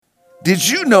Did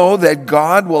you know that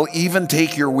God will even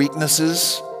take your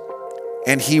weaknesses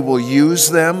and he will use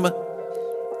them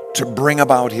to bring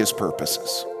about his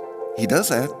purposes? He does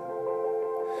that.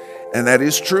 And that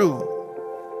is true.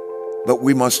 But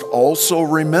we must also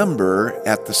remember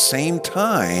at the same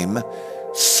time,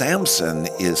 Samson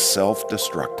is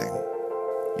self-destructing.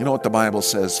 You know what the Bible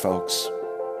says, folks?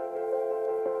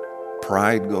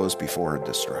 Pride goes before a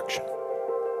destruction.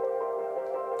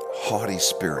 Haughty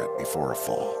spirit before a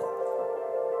fall.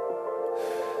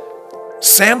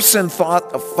 Samson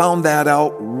found that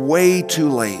out way too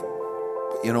late.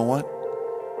 But you know what?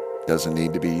 Doesn't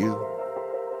need to be you.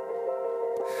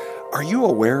 Are you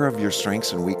aware of your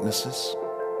strengths and weaknesses?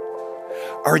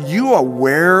 Are you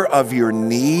aware of your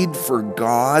need for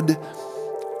God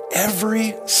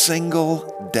every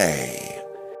single day?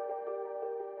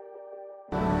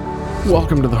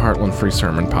 Welcome to the Heartland Free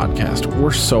Sermon Podcast.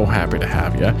 We're so happy to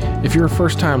have you. If you're a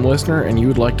first-time listener and you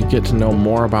would like to get to know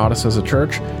more about us as a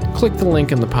church, click the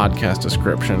link in the podcast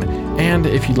description. And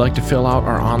if you'd like to fill out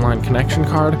our online connection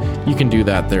card, you can do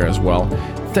that there as well.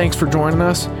 Thanks for joining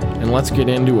us, and let's get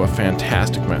into a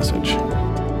fantastic message.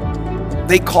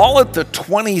 They call it the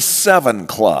 27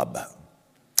 Club,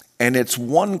 and it's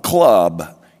one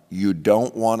club you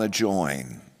don't want to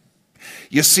join.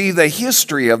 You see, the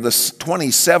history of the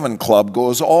 27 Club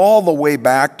goes all the way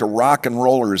back to rock and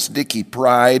rollers Dickie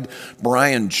Pride,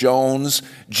 Brian Jones,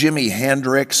 Jimi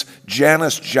Hendrix,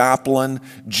 Janis Joplin,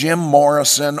 Jim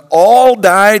Morrison, all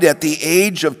died at the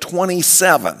age of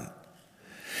 27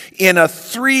 in a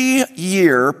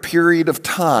 3-year period of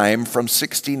time from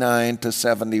 69 to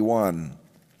 71.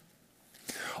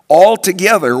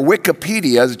 Altogether,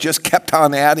 Wikipedia has just kept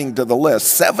on adding to the list.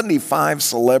 75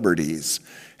 celebrities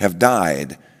have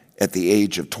died at the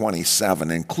age of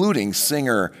 27, including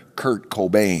singer Kurt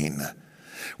Cobain.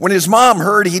 When his mom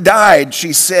heard he died,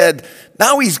 she said,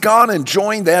 "Now he's gone and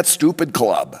joined that stupid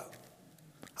club.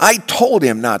 I told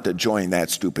him not to join that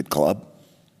stupid club."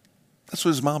 That's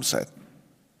what his mom said.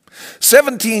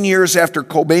 17 years after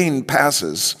Cobain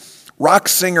passes, rock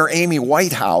singer Amy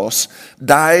Whitehouse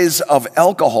dies of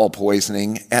alcohol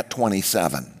poisoning at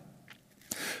 27.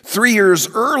 3 years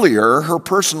earlier, her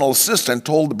personal assistant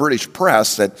told the British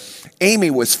press that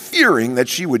Amy was fearing that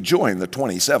she would join the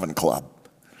 27 Club.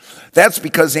 That's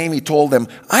because Amy told them,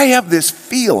 "I have this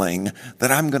feeling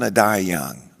that I'm going to die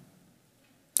young."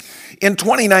 In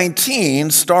 2019,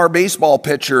 star baseball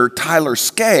pitcher Tyler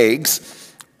Skaggs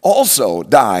also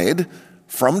died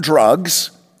from drugs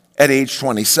at age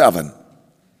 27.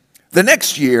 The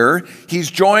next year, he's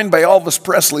joined by Elvis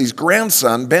Presley's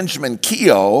grandson, Benjamin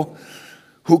Keough,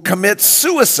 who commits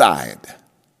suicide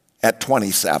at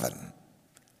 27.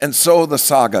 And so the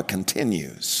saga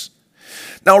continues.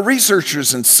 Now,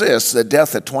 researchers insist that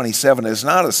death at 27 is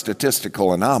not a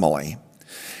statistical anomaly.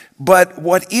 But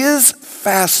what is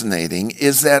fascinating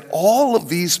is that all of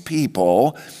these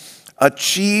people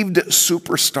achieved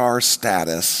superstar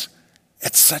status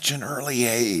at such an early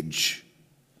age.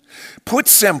 Put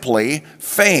simply,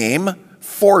 fame,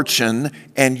 fortune,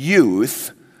 and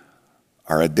youth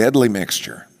are a deadly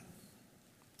mixture.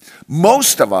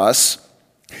 Most of us,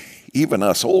 even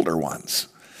us older ones,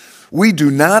 we do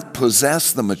not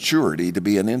possess the maturity to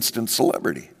be an instant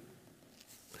celebrity.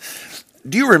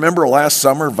 Do you remember last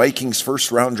summer, Vikings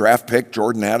first-round draft pick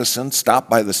Jordan Addison stopped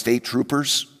by the state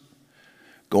troopers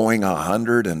going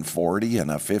 140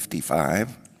 and a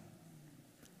 55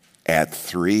 at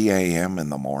 3 a.m. in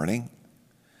the morning?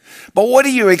 But what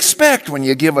do you expect when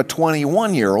you give a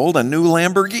 21-year-old a new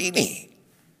Lamborghini?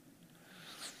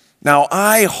 Now,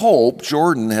 I hope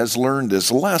Jordan has learned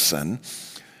his lesson.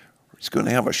 He's going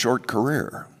to have a short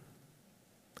career.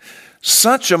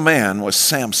 Such a man was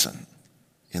Samson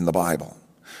in the Bible.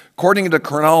 According to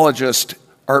chronologist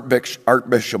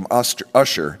Archbishop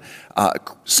Usher,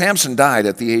 Samson died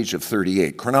at the age of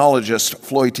 38. Chronologist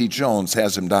Floyd T. Jones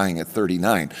has him dying at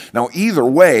 39. Now, either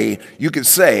way, you could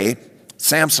say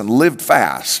Samson lived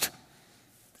fast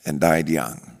and died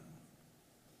young.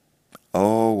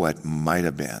 Oh, what might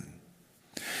have been.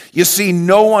 You see,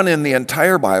 no one in the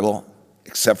entire Bible,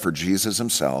 except for Jesus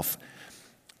himself,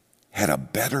 had a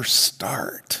better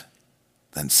start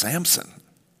than Samson.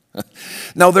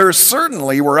 Now, there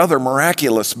certainly were other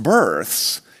miraculous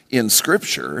births in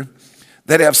Scripture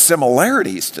that have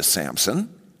similarities to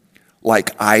Samson,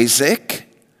 like Isaac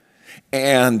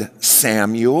and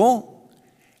Samuel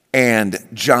and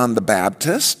John the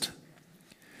Baptist.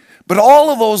 But all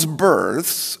of those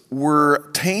births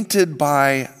were tainted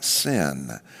by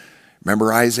sin.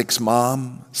 Remember Isaac's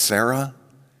mom, Sarah?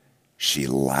 She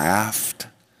laughed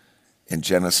in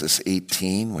Genesis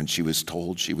 18 when she was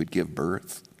told she would give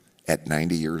birth. at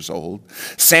 90 years old.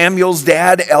 Samuel's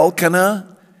dad,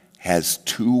 Elkanah, has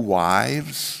 2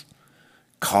 wives,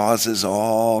 causes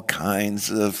all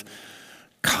kinds of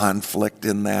conflict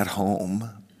in that home.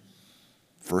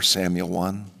 1 Samuel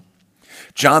 1.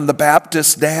 John the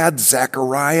Baptist's dad,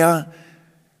 Zechariah,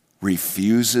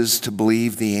 refuses to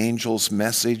believe the angel's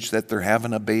message that they're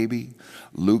having a baby.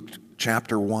 Luke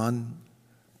chapter 1,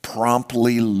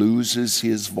 promptly loses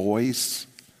his voice.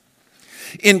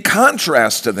 In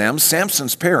contrast to them,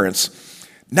 Samson's parents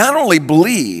not only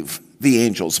believe the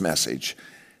angel's message,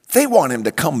 they want him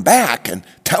to come back and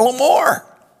tell them more.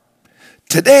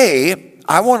 Today,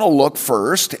 I want to look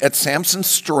first at Samson's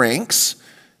strengths,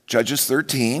 Judges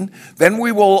 13. Then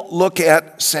we will look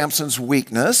at Samson's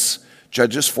weakness,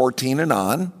 Judges 14 and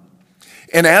on.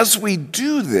 And as we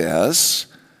do this,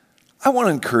 I want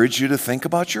to encourage you to think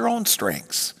about your own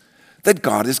strengths that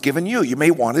God has given you. You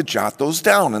may want to jot those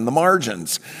down in the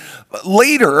margins.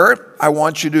 Later, I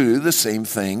want you to do the same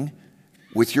thing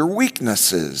with your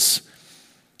weaknesses.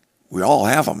 We all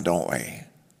have them, don't we?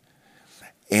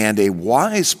 And a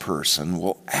wise person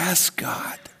will ask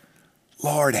God,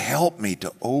 Lord, help me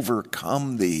to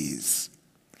overcome these.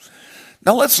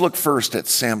 Now let's look first at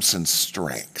Samson's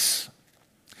strengths.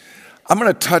 I'm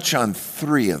going to touch on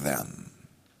 3 of them,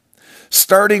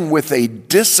 starting with a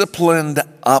disciplined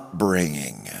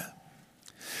upbringing.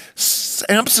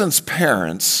 Samson's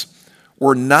parents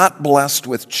were not blessed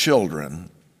with children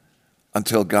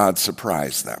until God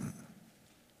surprised them.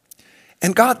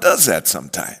 And God does that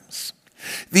sometimes.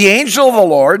 The angel of the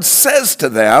Lord says to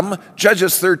them,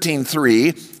 Judges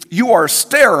 13:3, you are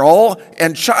sterile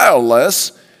and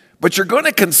childless, but you're going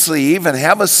to conceive and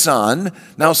have a son.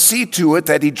 Now see to it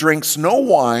that he drinks no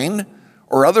wine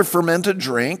or other fermented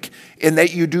drink, and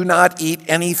that you do not eat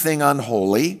anything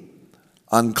unholy,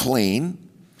 unclean.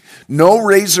 No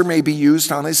razor may be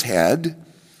used on his head,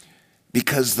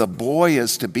 because the boy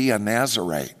is to be a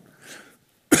Nazirite,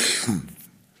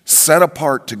 set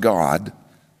apart to God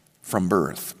from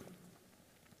birth.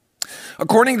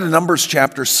 According to Numbers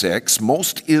chapter 6,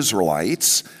 most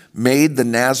Israelites made the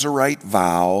Nazirite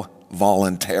vow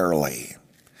voluntarily.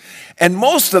 And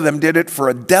most of them did it for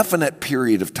a definite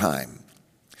period of time.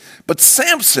 But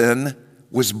Samson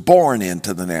was born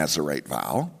into the Nazirite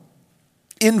vow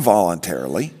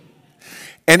involuntarily,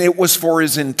 and it was for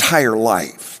his entire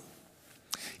life.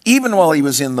 Even while he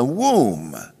was in the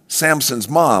womb, Samson's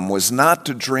mom was not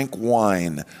to drink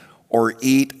wine or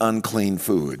eat unclean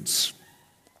foods.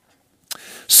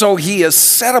 So he is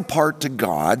set apart to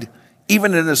God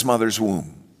even in his mother's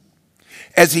womb.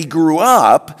 As he grew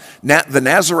up, the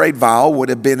Nazirite vow would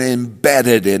have been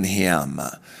embedded in him.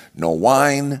 No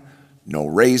wine, no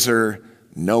razor,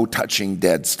 no touching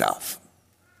dead stuff.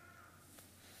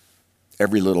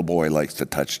 Every little boy likes to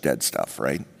touch dead stuff,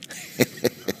 right?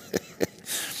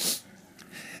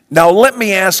 Now let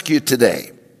me ask you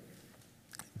today,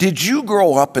 did you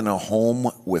grow up in a home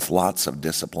with lots of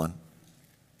discipline?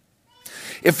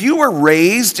 If you were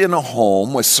raised in a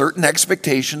home with certain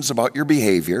expectations about your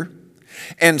behavior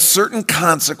and certain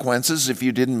consequences if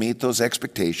you didn't meet those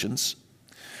expectations,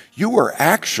 you were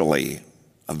actually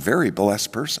a very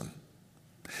blessed person.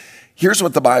 Here's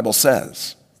what the Bible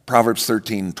says, Proverbs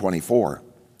 13:24.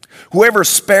 Whoever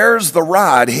spares the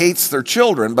rod hates their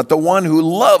children, but the one who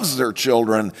loves their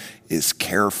children is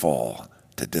careful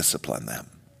to discipline them.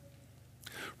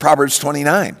 Proverbs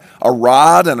 29, a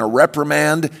rod and a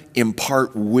reprimand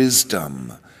impart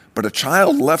wisdom, but a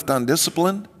child left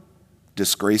undisciplined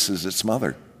disgraces its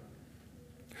mother.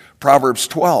 Proverbs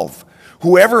 12,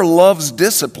 whoever loves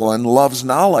discipline loves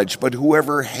knowledge, but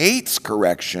whoever hates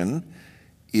correction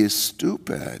is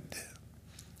stupid.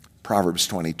 Proverbs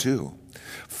 22,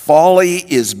 folly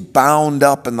is bound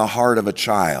up in the heart of a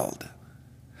child,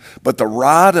 but the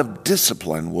rod of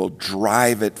discipline will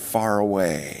drive it far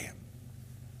away.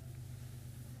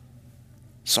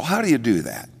 So how do you do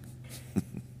that?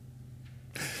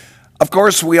 Of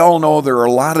course, we all know there are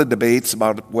a lot of debates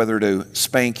about whether to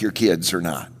spank your kids or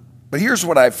not. But here's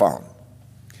what I found.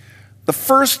 The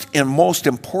first and most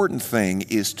important thing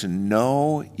is to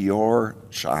know your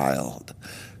child.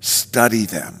 Study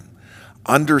them.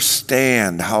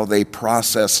 Understand how they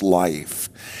process life.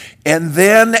 And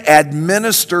then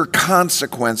administer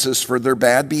consequences for their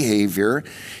bad behavior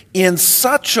in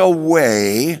such a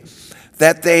way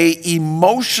that they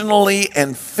emotionally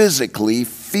and physically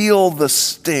feel the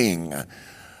sting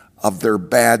of their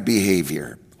bad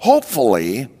behavior.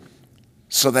 Hopefully,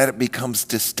 so that it becomes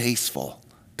distasteful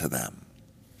to them.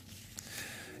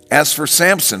 As for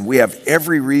Samson, we have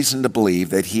every reason to believe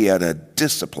that he had a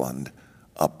disciplined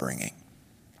upbringing.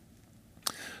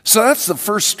 So that's the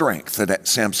first strength that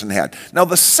Samson had. Now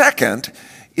the second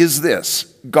is this,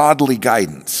 godly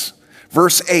guidance.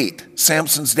 Verse 8,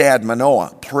 Samson's dad,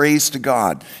 Manoah, prays to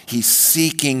God. He's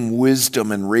seeking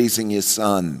wisdom in raising his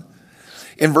son.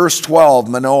 In verse 12,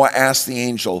 Manoah asked the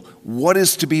angel, what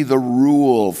is to be the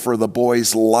rule for the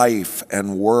boy's life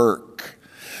and work?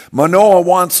 Manoah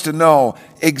wants to know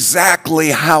exactly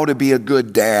how to be a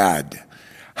good dad,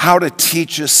 how to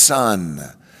teach his son,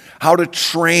 how to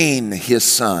train his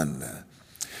son.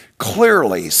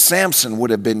 Clearly, Samson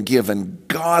would have been given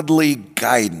godly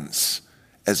guidance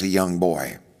as a young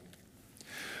boy.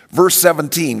 Verse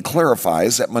 17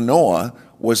 clarifies that Manoah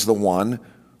was one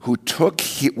who took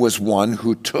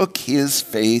his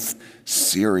faith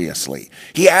seriously.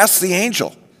 He asked the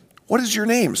angel, what is your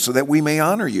name, so that we may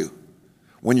honor you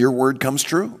when your word comes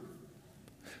true?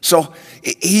 So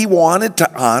he wanted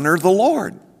to honor the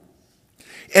Lord.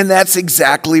 And that's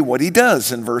exactly what he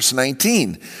does in verse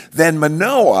 19. Then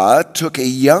Manoah took a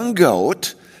young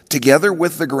goat together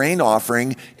with the grain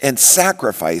offering and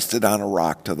sacrificed it on a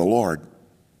rock to the Lord.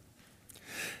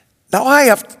 Now I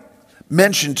have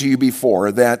mentioned to you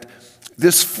before that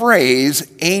this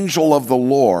phrase, angel of the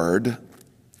Lord,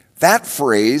 that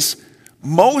phrase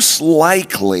most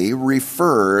likely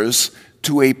refers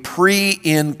to a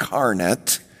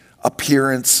pre-incarnate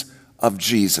appearance of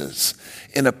Jesus.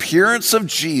 An appearance of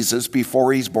Jesus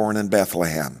before he's born in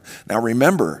Bethlehem. Now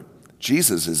remember,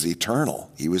 Jesus is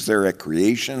eternal. He was there at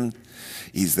creation.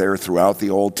 He's there throughout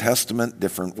the Old Testament,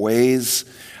 different ways.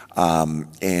 And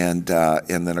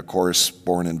then, of course,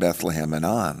 born in Bethlehem and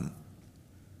on.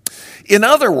 In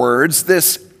other words,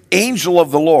 this angel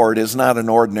of the Lord is not an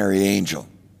ordinary angel.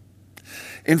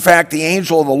 In fact, the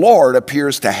angel of the Lord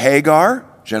appears to Hagar,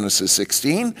 Genesis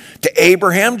 16, to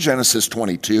Abraham, Genesis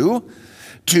 22,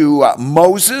 to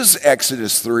Moses,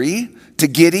 Exodus 3, to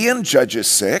Gideon, Judges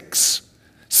 6,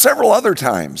 several other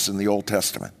times in the Old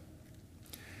Testament.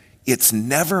 It's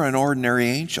never an ordinary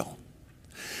angel.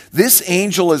 This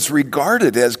angel is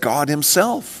regarded as God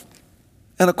himself.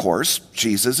 And of course,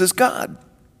 Jesus is God.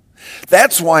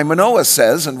 That's why Manoah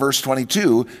says in verse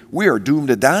 22, we are doomed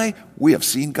to die, we have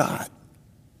seen God.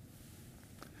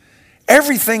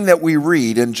 Everything that we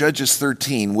read in Judges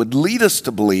 13 would lead us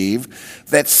to believe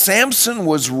that Samson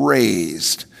was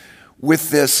raised with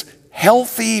this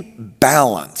healthy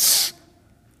balance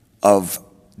of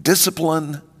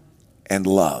discipline and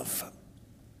love.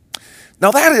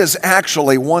 Now that is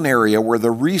actually one area where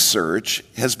the research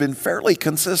has been fairly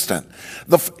consistent.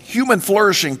 The Human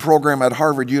Flourishing Program at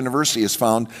Harvard University has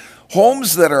found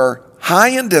homes that are high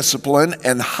in discipline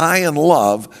and high in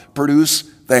love produce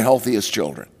the healthiest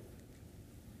children.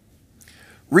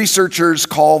 Researchers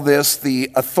call this the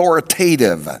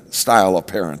authoritative style of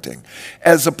parenting,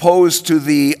 as opposed to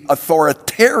the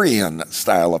authoritarian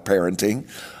style of parenting,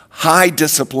 high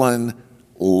discipline,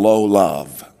 low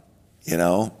love. You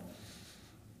know,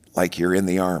 like you're in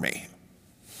the army,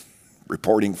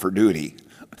 reporting for duty.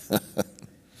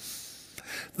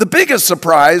 The biggest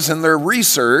surprise in their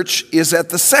research is that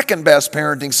the second best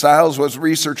parenting style is what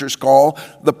researchers call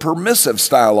the permissive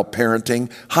style of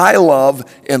parenting, high love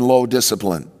and low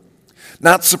discipline.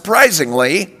 Not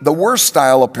surprisingly, the worst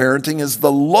style of parenting is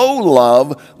the low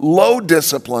love, low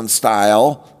discipline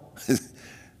style.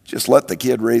 Just let the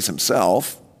kid raise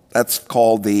himself. That's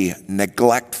called the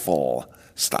neglectful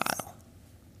style.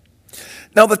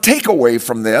 Now, the takeaway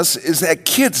from this is that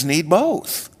kids need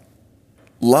both.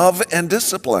 Love and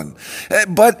discipline.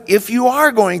 But if you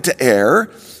are going to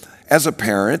err as a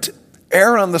parent,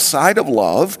 err on the side of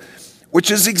love,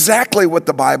 which is exactly what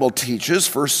the Bible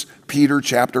teaches. 1 Peter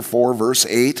chapter 4, verse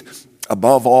 8,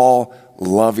 above all,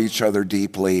 love each other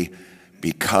deeply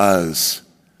because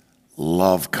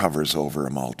love covers over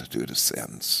a multitude of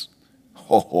sins.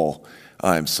 Oh,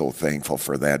 I'm so thankful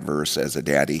for that verse as a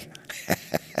daddy.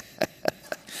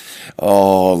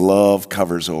 Oh, love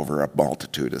covers over a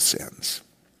multitude of sins.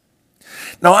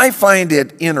 Now, I find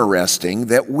it interesting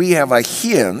that we have a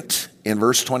hint in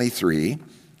verse 23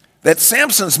 that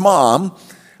Samson's mom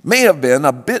may have been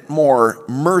a bit more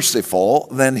merciful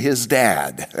than his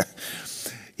dad.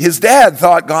 His dad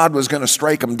thought God was going to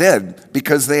strike him dead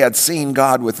because they had seen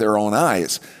God with their own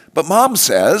eyes. But mom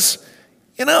says,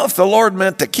 you know, if the Lord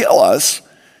meant to kill us,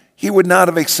 he would not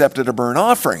have accepted a burnt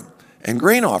offering and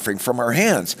grain offering from our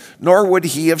hands, nor would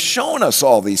he have shown us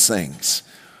all these things,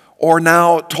 or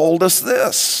now told us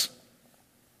this.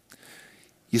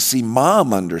 You see,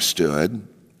 mom understood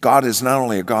God is not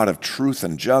only a God of truth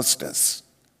and justice,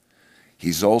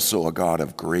 he's also a God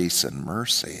of grace and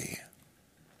mercy.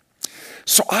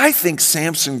 So I think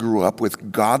Samson grew up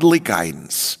with godly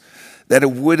guidance that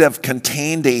it would have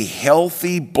contained a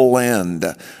healthy blend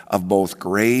of both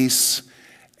grace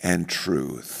and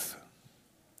truth.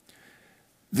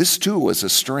 This too was a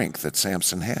strength that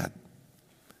Samson had.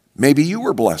 Maybe you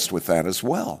were blessed with that as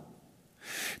well.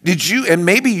 And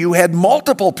maybe you had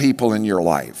multiple people in your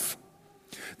life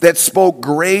that spoke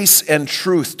grace and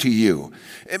truth to you.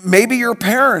 Maybe your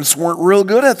parents weren't real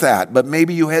good at that, but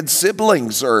maybe you had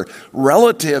siblings or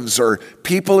relatives or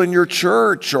people in your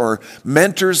church or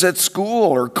mentors at school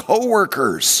or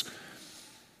coworkers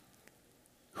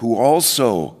who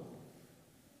also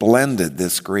blended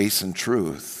this grace and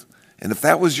truth. And if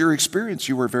that was your experience,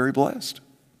 you were very blessed.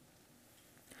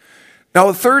 Now,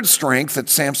 the third strength that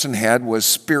Samson had was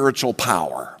spiritual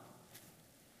power.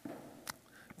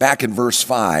 Back in verse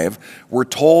 5, we're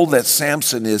told that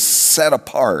Samson is set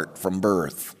apart from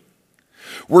birth.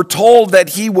 We're told that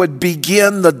he would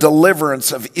begin the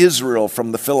deliverance of Israel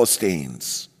from the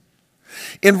Philistines.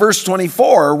 In verse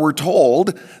 24, we're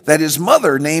told that his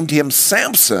mother named him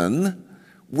Samson,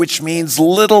 which means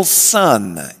little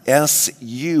son,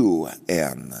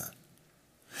 S-U-N.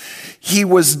 He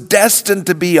was destined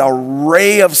to be a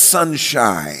ray of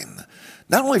sunshine,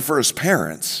 not only for his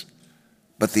parents,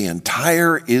 but the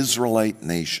entire Israelite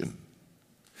nation.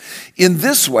 In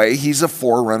this way, he's a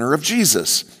forerunner of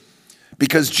Jesus,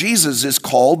 because Jesus is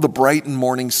called the bright and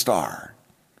morning star.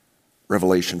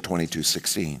 Revelation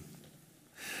 22:16.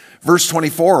 Verse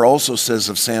 24 also says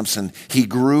of Samson, he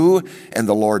grew and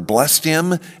the Lord blessed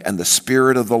him, and the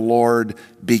Spirit of the Lord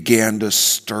began to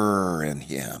stir in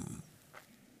him.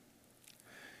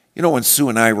 You know, when Sue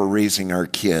and I were raising our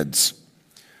kids,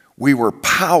 we were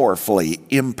powerfully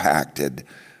impacted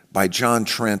by John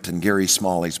Trent and Gary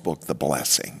Smalley's book, The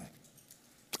Blessing.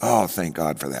 Oh, thank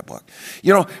God for that book.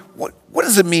 You know, what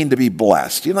does it mean to be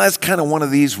blessed? You know, that's kind of one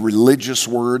of these religious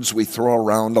words we throw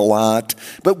around a lot.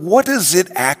 But what does it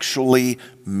actually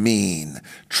mean?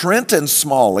 Trent and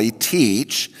Smalley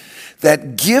teach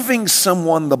that giving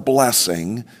someone the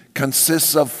blessing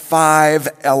consists of 5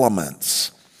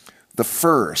 elements. The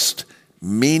first,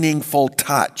 meaningful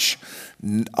touch,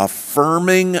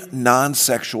 affirming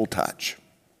non-sexual touch.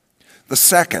 The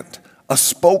second, a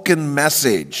spoken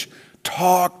message.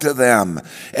 Talk to them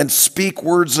and speak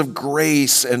words of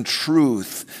grace and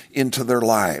truth into their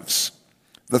lives.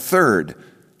 The third,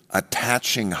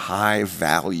 attaching high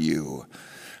value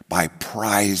by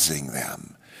prizing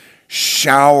them,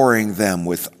 showering them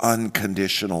with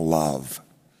unconditional love.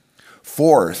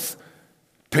 Fourth,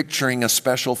 picturing a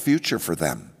special future for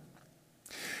them.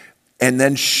 And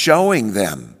then showing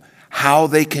them how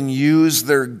they can use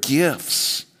their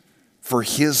gifts for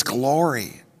His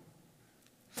glory.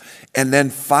 And then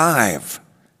 5,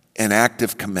 an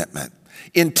active commitment.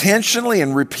 Intentionally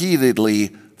and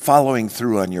repeatedly following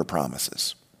through on your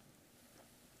promises.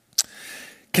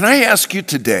 Can I ask you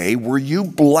today, were you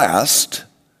blessed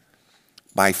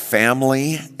by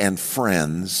family and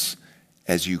friends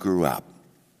as you grew up?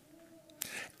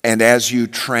 And as you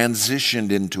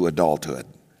transitioned into adulthood?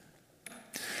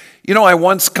 You know, I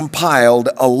once compiled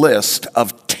a list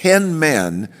of 10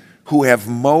 men who have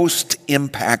most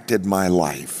impacted my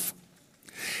life.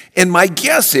 And my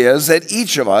guess is that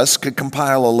each of us could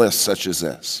compile a list such as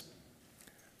this.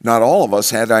 Not all of us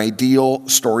had an ideal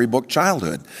storybook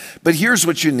childhood. But here's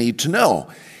what you need to know.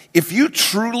 If you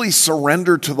truly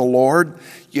surrender to the Lord,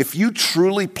 if you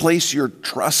truly place your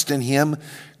trust in Him,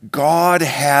 God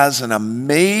has an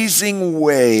amazing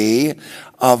way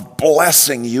of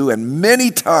blessing you, and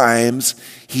many times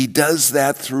He does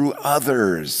that through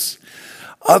others,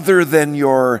 other than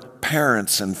your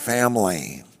parents and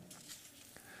family.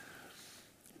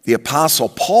 The Apostle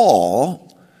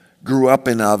Paul grew up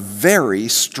in a very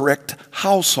strict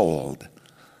household.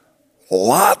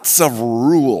 Lots of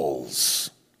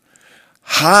rules,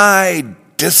 high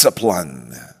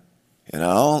discipline,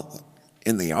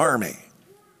 in the army.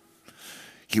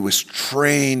 He was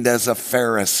trained as a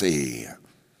Pharisee.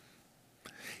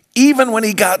 Even when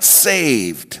he got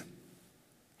saved,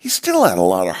 he still had a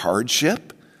lot of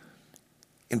hardship.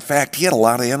 In fact, he had a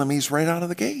lot of enemies right out of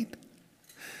the gate.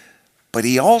 But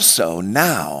he also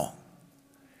now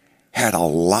had a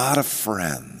lot of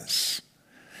friends.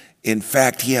 In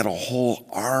fact, he had a whole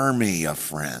army of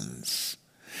friends.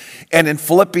 And in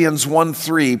Philippians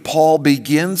 1:3, Paul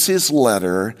begins his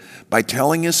letter by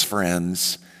telling his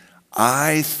friends,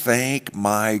 I thank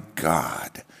my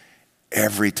God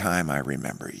every time I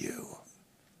remember you.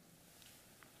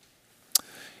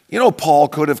 You know, Paul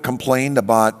could have complained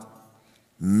about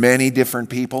many different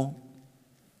people,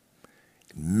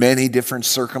 many different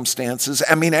circumstances.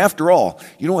 I mean, after all,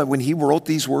 you know what, when he wrote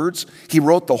these words, he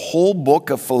wrote the whole book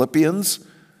of Philippians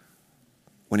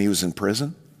when he was in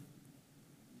prison.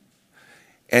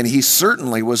 and he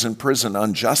certainly was in prison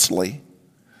unjustly.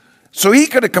 So he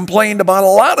could have complained about a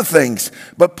lot of things,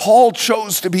 but Paul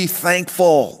chose to be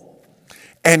thankful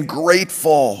and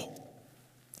grateful.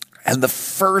 And the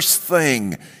first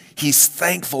thing he's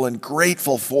thankful and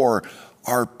grateful for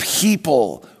are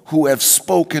people who have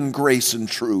spoken grace and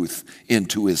truth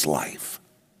into his life.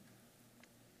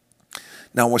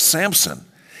 Now with Samson,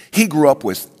 he grew up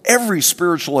with every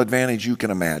spiritual advantage you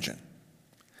can imagine.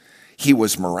 He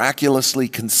was miraculously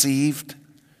conceived,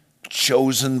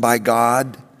 chosen by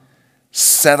God,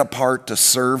 set apart to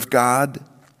serve God,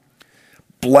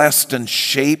 blessed and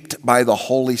shaped by the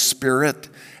Holy Spirit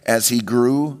as he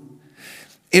grew.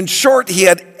 In short, he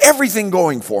had everything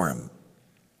going for him.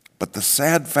 But the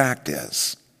sad fact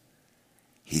is,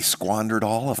 he squandered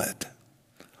all of it,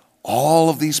 all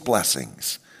of these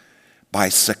blessings, by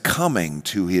succumbing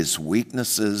to his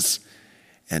weaknesses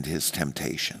and his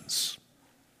temptations.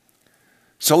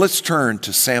 So let's turn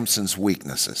to Samson's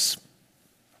weaknesses.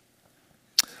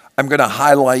 I'm going to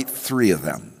highlight 3 of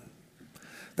them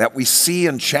that we see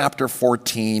in chapter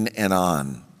 14 and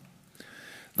on.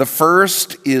 The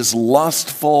first is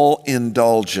lustful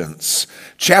indulgence.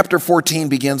 Chapter 14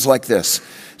 begins like this.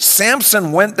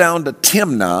 Samson went down to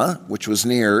Timnah, which was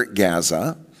near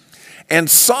Gaza, and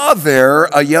saw there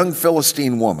a young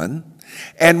Philistine woman.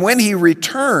 And when he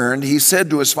returned, he said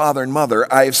to his father and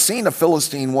mother, I have seen a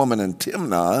Philistine woman in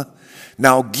Timnah.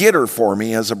 Now get her for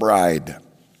me as a bride.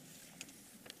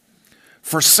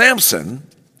 For Samson,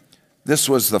 this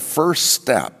was the first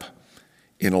step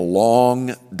in a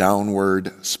long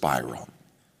downward spiral.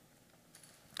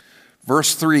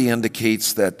 Verse 3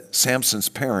 indicates that Samson's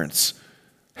parents,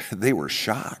 they were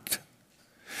shocked.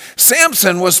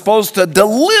 Samson was supposed to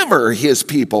deliver his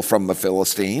people from the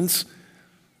Philistines,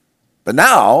 but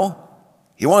now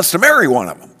he wants to marry one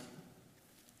of them.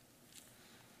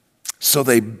 So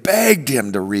they begged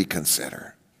him to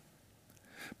reconsider.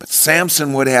 But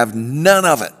Samson would have none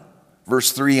of it.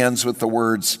 Verse 3 ends with the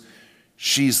words,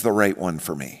 she's the right one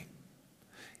for me.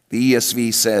 The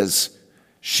ESV says,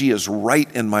 she is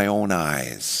right in my own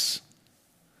eyes.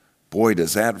 Boy,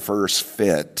 does that verse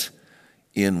fit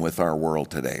in with our world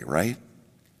today, right?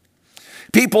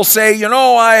 People say,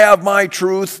 I have my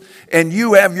truth and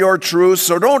you have your truth,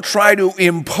 so don't try to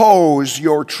impose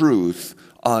your truth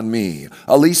on me.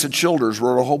 Elisa Childers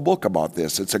wrote a whole book about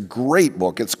this. It's a great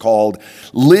book. It's called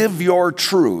Live Your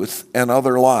Truth and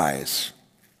Other Lies.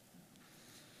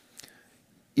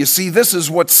 You see, this is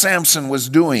what Samson was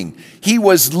doing. He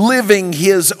was living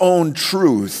his own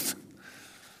truth.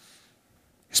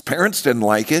 His parents didn't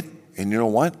like it, and you know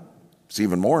what? It's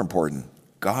even more important.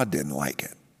 God didn't like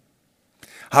it.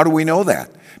 How do we know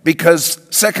that? Because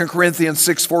 2 Corinthians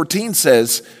 6:14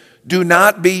 says, do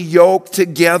not be yoked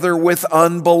together with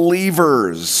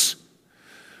unbelievers.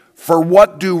 For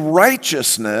what do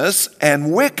righteousness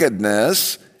and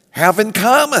wickedness have in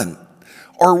common?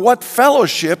 Or what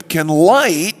fellowship can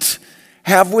light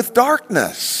have with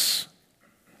darkness?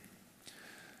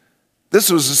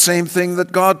 This was the same thing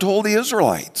that God told the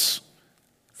Israelites.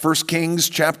 1 Kings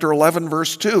chapter 11,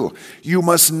 verse 2. You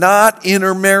must not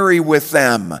intermarry with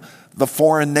them, the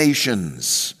foreign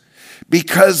nations,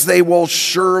 because they will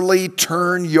surely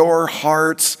turn your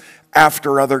hearts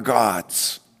after other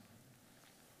gods.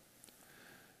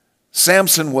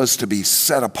 Samson was to be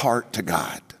set apart to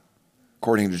God,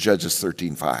 according to Judges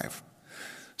 13:5.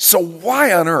 So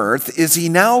why on earth is he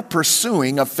now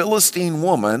pursuing a Philistine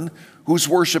woman who's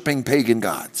worshiping pagan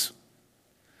gods?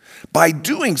 By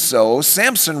doing so,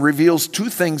 Samson reveals 2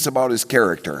 things about his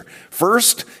character.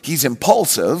 First, he's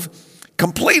impulsive,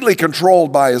 completely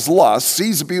controlled by his lust,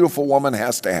 sees a beautiful woman,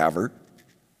 has to have her.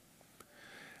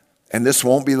 And this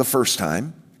won't be the first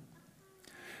time.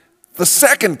 The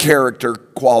second character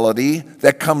quality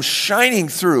that comes shining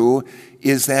through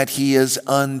is that he is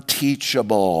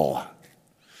unteachable.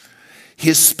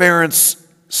 His parents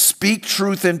speak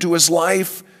truth into his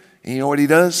life, and you know what he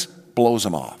does? Blows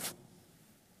them off.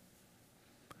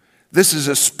 This is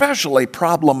especially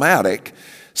problematic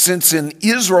since in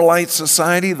Israelite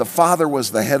society, the father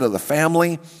was the head of the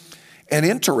family. And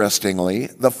interestingly,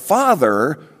 the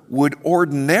father would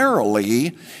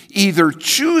ordinarily either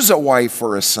choose a wife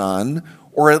for a son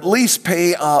or at least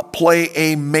play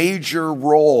a major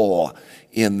role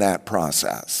in that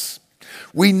process.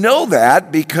 We know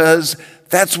that because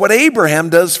that's what Abraham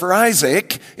does for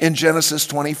Isaac in Genesis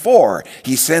 24.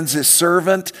 He sends his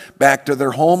servant back to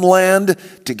their homeland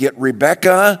to get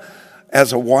Rebekah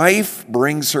as a wife,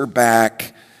 brings her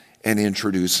back, and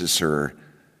introduces her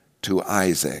to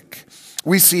Isaac.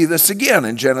 We see this again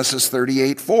in Genesis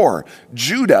 38:4.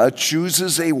 Judah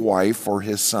chooses a wife for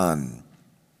his son.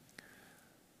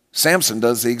 Samson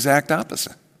does the exact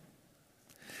opposite.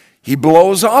 He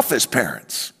blows off his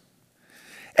parents,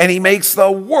 and he makes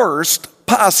the worst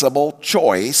possible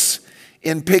choice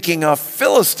in picking a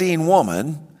Philistine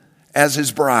woman as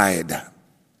his bride.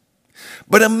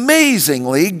 But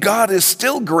amazingly, God is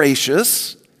still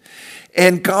gracious,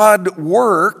 and God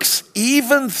works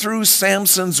even through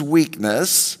Samson's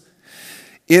weakness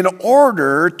in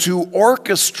order to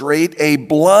orchestrate a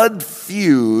blood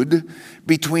feud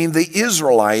between the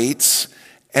Israelites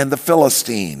and the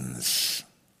Philistines.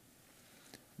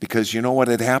 Because you know what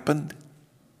had happened?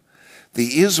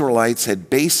 The Israelites had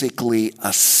basically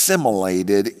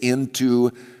assimilated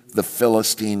into the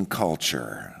Philistine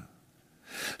culture.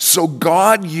 So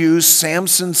God used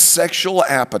Samson's sexual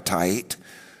appetite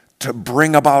to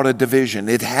bring about a division.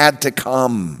 It had to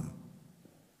come.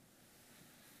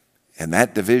 And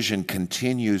that division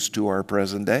continues to our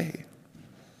present day.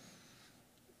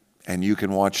 And you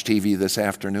can watch TV this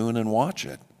afternoon and watch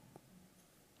it.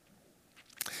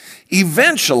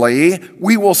 Eventually,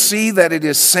 we will see that it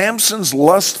is Samson's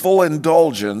lustful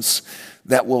indulgence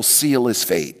that will seal his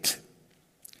fate.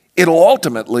 It'll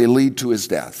ultimately lead to his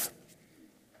death.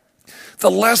 The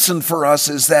lesson for us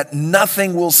is that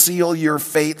nothing will seal your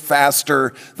fate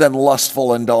faster than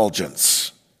lustful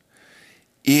indulgence.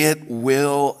 It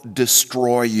will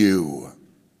destroy you,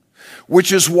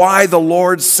 which is why the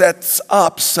Lord sets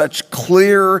up such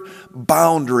clear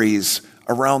boundaries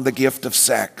around the gift of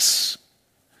sex.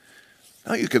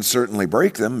 Now, you can certainly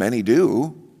break them, many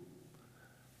do,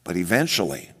 but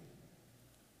eventually,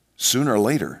 sooner or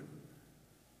later,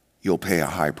 you'll pay a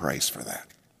high price for that.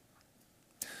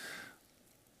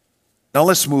 Now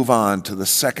let's move on to the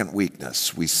second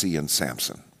weakness we see in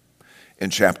Samson in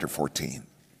chapter 14.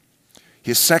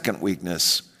 His second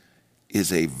weakness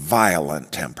is a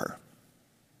violent temper.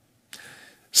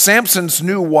 Samson's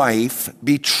new wife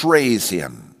betrays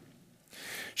him.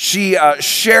 She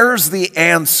shares the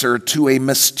answer to a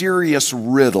mysterious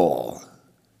riddle,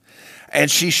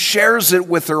 and she shares it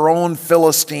with her own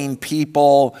Philistine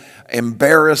people,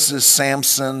 embarrasses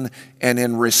Samson, and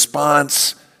in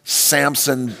response,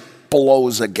 Samson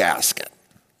blows a gasket.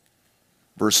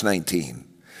 Verse 19,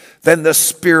 then the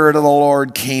Spirit of the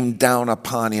Lord came down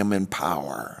upon him in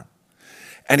power,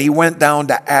 and he went down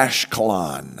to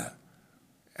Ashkelon.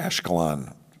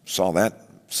 Ashkelon, saw that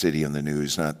city in the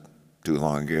news not too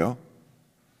long ago.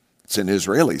 It's an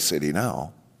Israeli city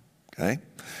now, okay?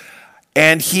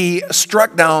 And he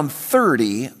struck down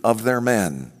 30 of their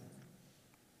men.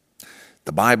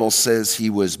 The Bible says he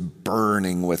was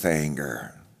burning with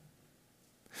anger.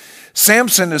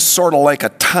 Samson is sort of like a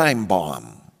time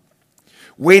bomb,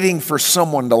 waiting for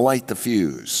someone to light the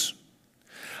fuse.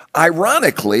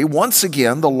 Ironically, once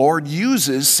again, the Lord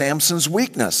uses Samson's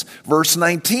weakness. Verse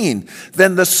 19,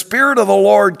 then the Spirit of the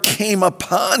Lord came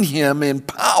upon him in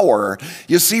power.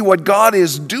 You see what God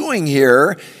is doing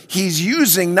here, he's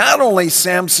using not only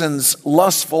Samson's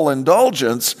lustful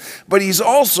indulgence, but he's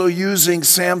also using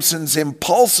Samson's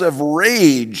impulsive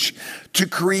rage to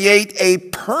create a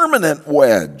permanent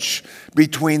wedge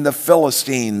between the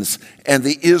Philistines and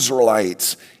the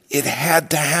Israelites. It had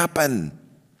to happen.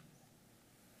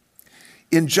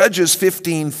 In Judges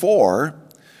 15:4,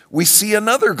 we see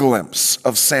another glimpse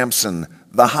of Samson,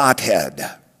 the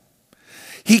hothead.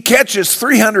 He catches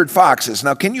 300 foxes.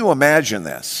 Now, can you imagine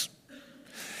this?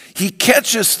 He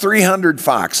catches 300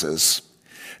 foxes,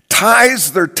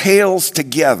 ties their tails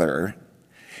together,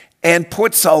 and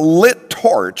puts a lit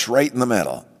torch right in the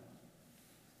middle.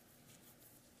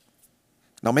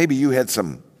 Now, maybe you had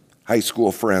some high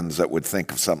school friends that would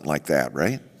think of something like that,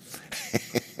 right?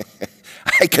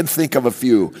 I can think of a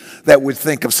few that would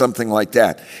think of something like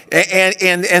that.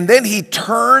 And then he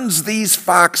turns these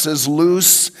foxes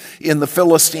loose in the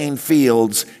Philistine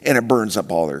fields, and it burns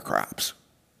up all their crops.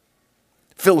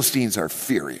 Philistines are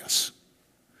furious,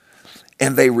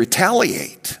 and they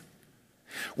retaliate,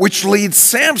 which leads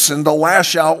Samson to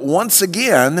lash out once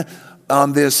again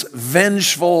on this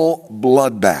vengeful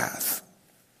bloodbath.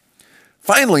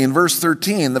 Finally, in verse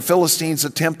 13, the Philistines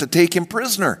attempt to take him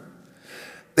prisoner.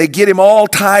 They get him all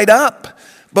tied up.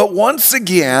 But once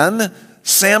again,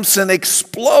 Samson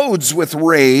explodes with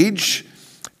rage,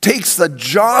 takes the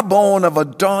jawbone of a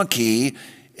donkey,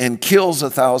 and kills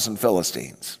 1,000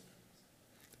 Philistines.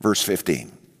 Verse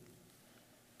 15.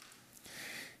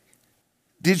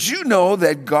 Did you know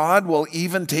that God will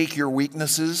even take your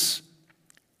weaknesses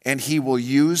and he will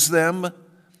use them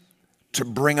to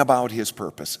bring about his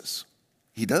purposes?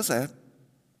 He does that.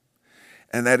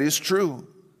 And that is true.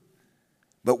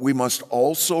 But we must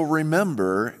also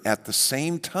remember at the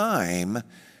same time,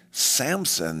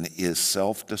 Samson is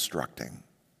self-destructing.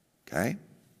 Okay?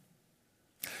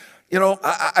 You know,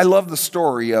 I love the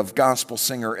story of gospel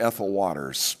singer Ethel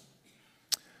Waters,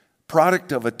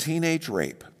 product of a teenage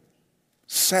rape.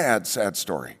 Sad, sad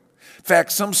story. In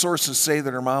fact, some sources say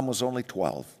that her mom was only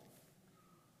 12.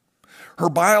 Her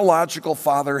biological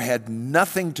father had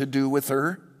nothing to do with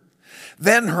her.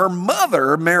 Then her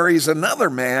mother marries another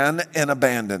man and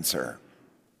abandons her.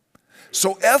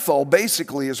 So Ethel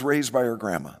basically is raised by her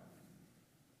grandma.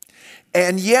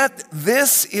 And yet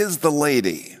this is the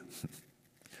lady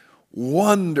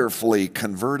wonderfully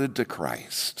converted to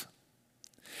Christ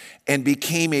and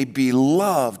became a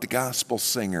beloved gospel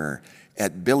singer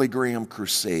at Billy Graham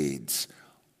crusades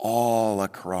all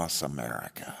across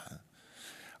America.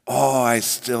 Oh, I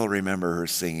still remember her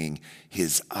singing,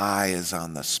 "His eye is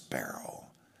on the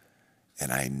sparrow,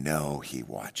 and I know he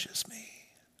watches me."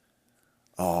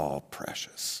 Oh,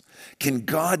 precious. Can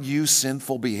God use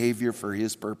sinful behavior for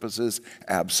his purposes?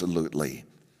 Absolutely.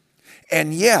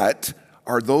 And yet,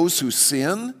 are those who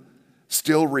sin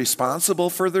still responsible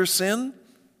for their sin?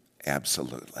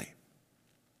 Absolutely.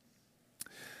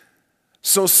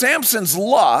 So Samson's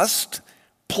lust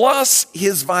plus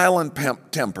his violent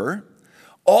temper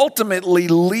ultimately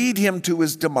lead him to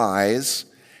his demise,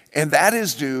 and that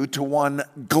is due to one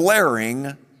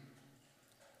glaring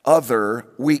other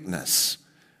weakness,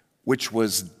 which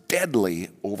was deadly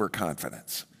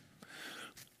overconfidence.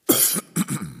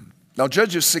 Now,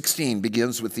 Judges 16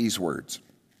 begins with these words.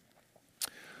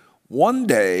 One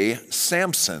day,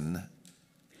 Samson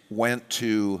went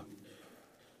to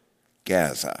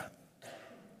Gaza.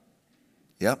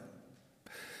 Yep.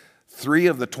 3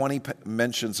 of the 20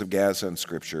 mentions of Gaza in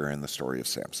Scripture are in the story of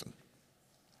Samson.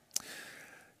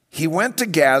 He went to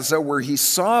Gaza where he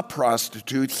saw a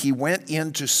prostitute. He went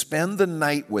in to spend the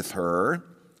night with her.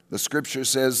 The Scripture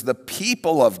says the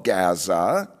people of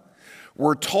Gaza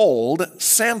were told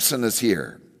Samson is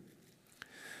here.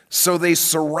 So they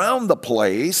surround the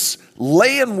place,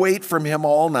 lay in wait for him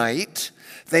all night.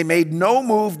 They made no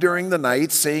move during the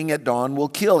night, saying at dawn we'll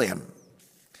kill him.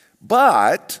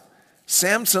 But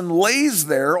Samson lays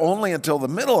there only until the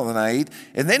middle of the night,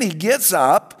 and then he gets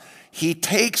up, he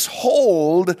takes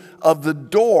hold of the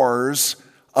doors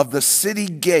of the city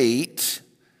gate,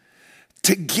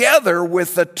 together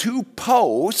with the 2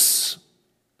 posts.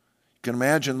 You can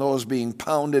imagine those being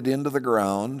pounded into the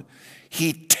ground.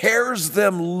 He tears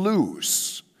them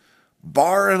loose,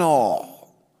 bar and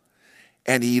all,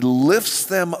 and he lifts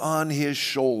them on his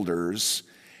shoulders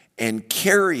and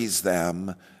carries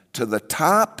them to the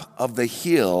top of the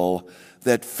hill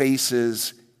that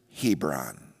faces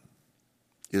Hebron,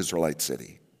 Israelite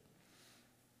city.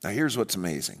 Now here's what's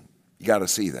amazing. You got to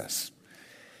see this.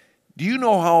 Do you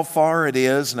know how far it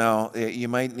is? Now, you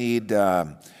might need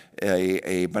a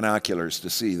binoculars to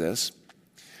see this.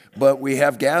 But we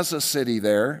have Gaza City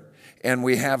there, and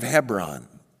we have Hebron,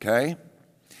 okay?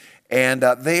 And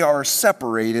they are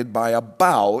separated by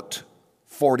about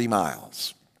 40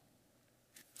 miles.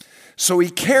 So he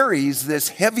carries this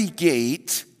heavy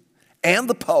gate and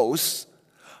the posts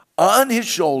on his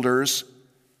shoulders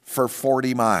for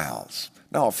 40 miles.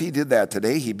 Now, if he did that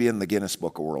today, he'd be in the Guinness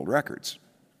Book of World Records.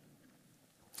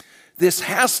 This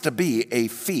has to be a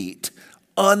feat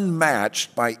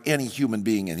unmatched by any human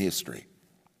being in history.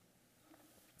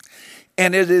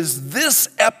 And it is this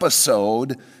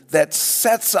episode that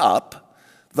sets up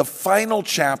the final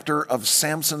chapter of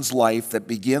Samson's life that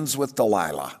begins with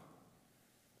Delilah.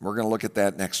 We're going to look at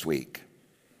that next week.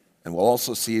 And we'll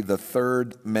also see the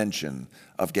 3rd mention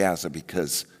of Gaza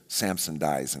because Samson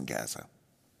dies in Gaza.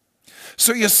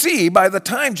 So you see, by the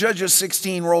time Judges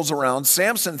 16 rolls around,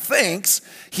 Samson thinks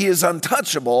he is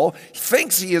untouchable,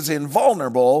 thinks he is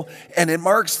invulnerable, and it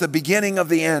marks the beginning of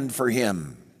the end for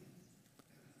him.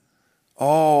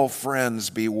 Oh, friends,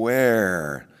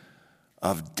 beware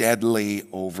of deadly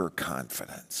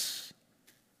overconfidence.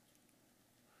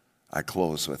 I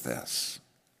close with this.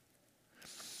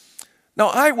 Now,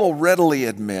 I will readily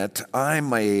admit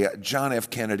I'm a John F.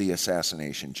 Kennedy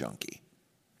assassination junkie.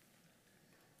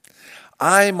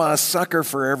 I'm a sucker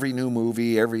for every new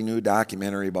movie, every new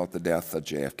documentary about the death of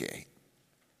JFK.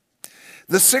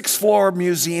 The 6th floor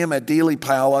museum at Dealey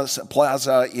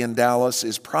Plaza in Dallas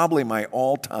is probably my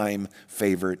all-time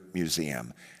favorite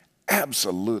museum.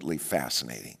 Absolutely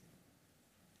fascinating.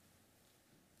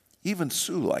 Even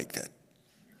Sue liked it.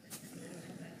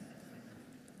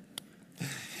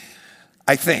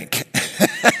 I think.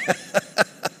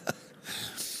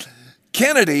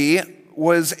 Kennedy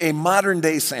was a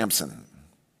modern-day Samson.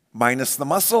 Minus the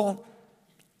muscle,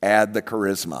 add the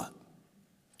charisma.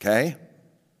 Okay?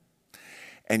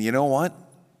 And you know what?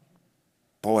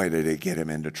 Boy, did it get him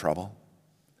into trouble.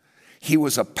 He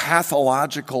was a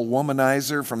pathological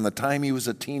womanizer from the time he was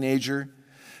a teenager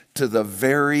to the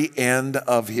very end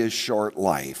of his short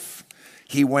life.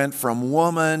 He went from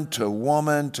woman to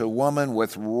woman to woman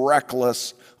with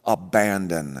reckless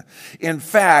abandon. In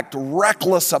fact,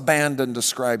 reckless abandon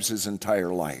describes his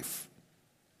entire life.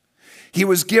 He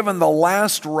was given the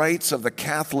last rites of the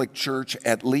Catholic Church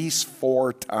at least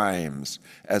 4 times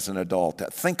as an adult.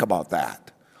 Think about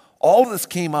that. All this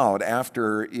came out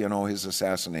after, his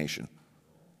assassination.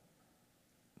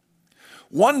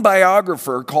 One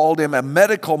biographer called him a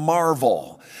medical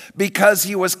marvel because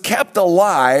he was kept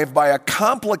alive by a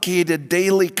complicated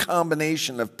daily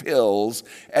combination of pills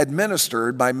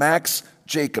administered by Max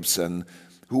Jacobson,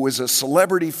 who was a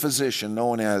celebrity physician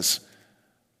known as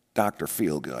Dr.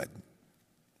 Feelgood.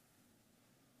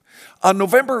 On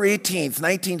November 18th,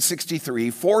 1963,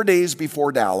 4 days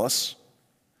before Dallas,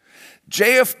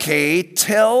 JFK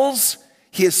tells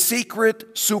his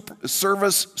Secret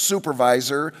Service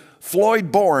supervisor,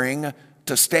 Floyd Boring,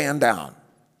 to stand down.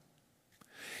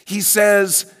 He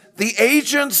says, the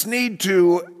agents need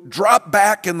to drop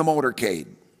back in the motorcade.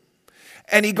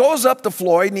 And he goes up to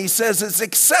Floyd and he says, it's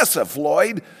excessive,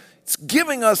 Floyd. It's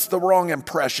giving us the wrong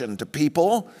impression to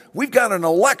people. We've got an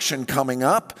election coming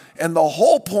up, and the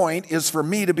whole point is for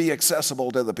me to be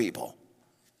accessible to the people.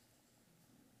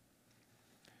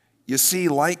 You see,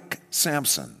 like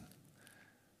Samson,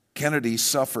 Kennedy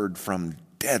suffered from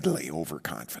deadly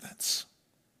overconfidence.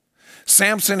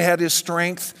 Samson had his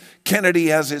strength, Kennedy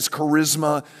has his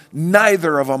charisma.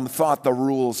 Neither of them thought the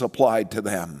rules applied to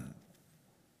them.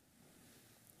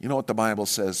 You know what the Bible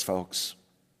says, folks?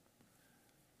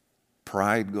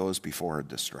 Pride goes before a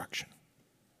destruction.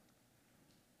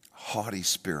 Haughty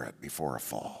spirit before a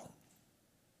fall.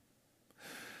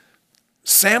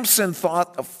 Samson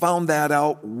found that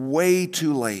out way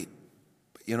too late.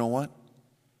 But you know what?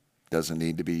 Doesn't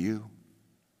need to be you.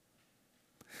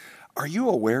 Are you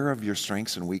aware of your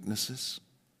strengths and weaknesses?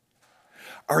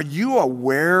 Are you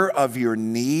aware of your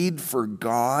need for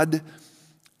God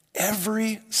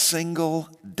every single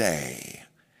day?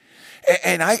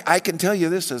 And I can tell you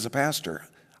this as a pastor,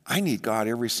 I need God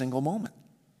every single moment.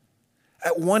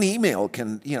 One email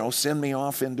can, send me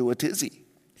off into a tizzy.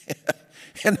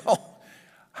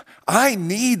 I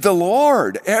need the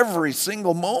Lord every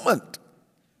single moment.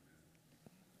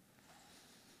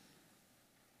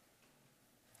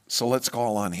 So let's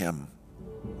call on Him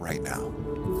right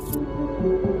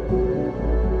now.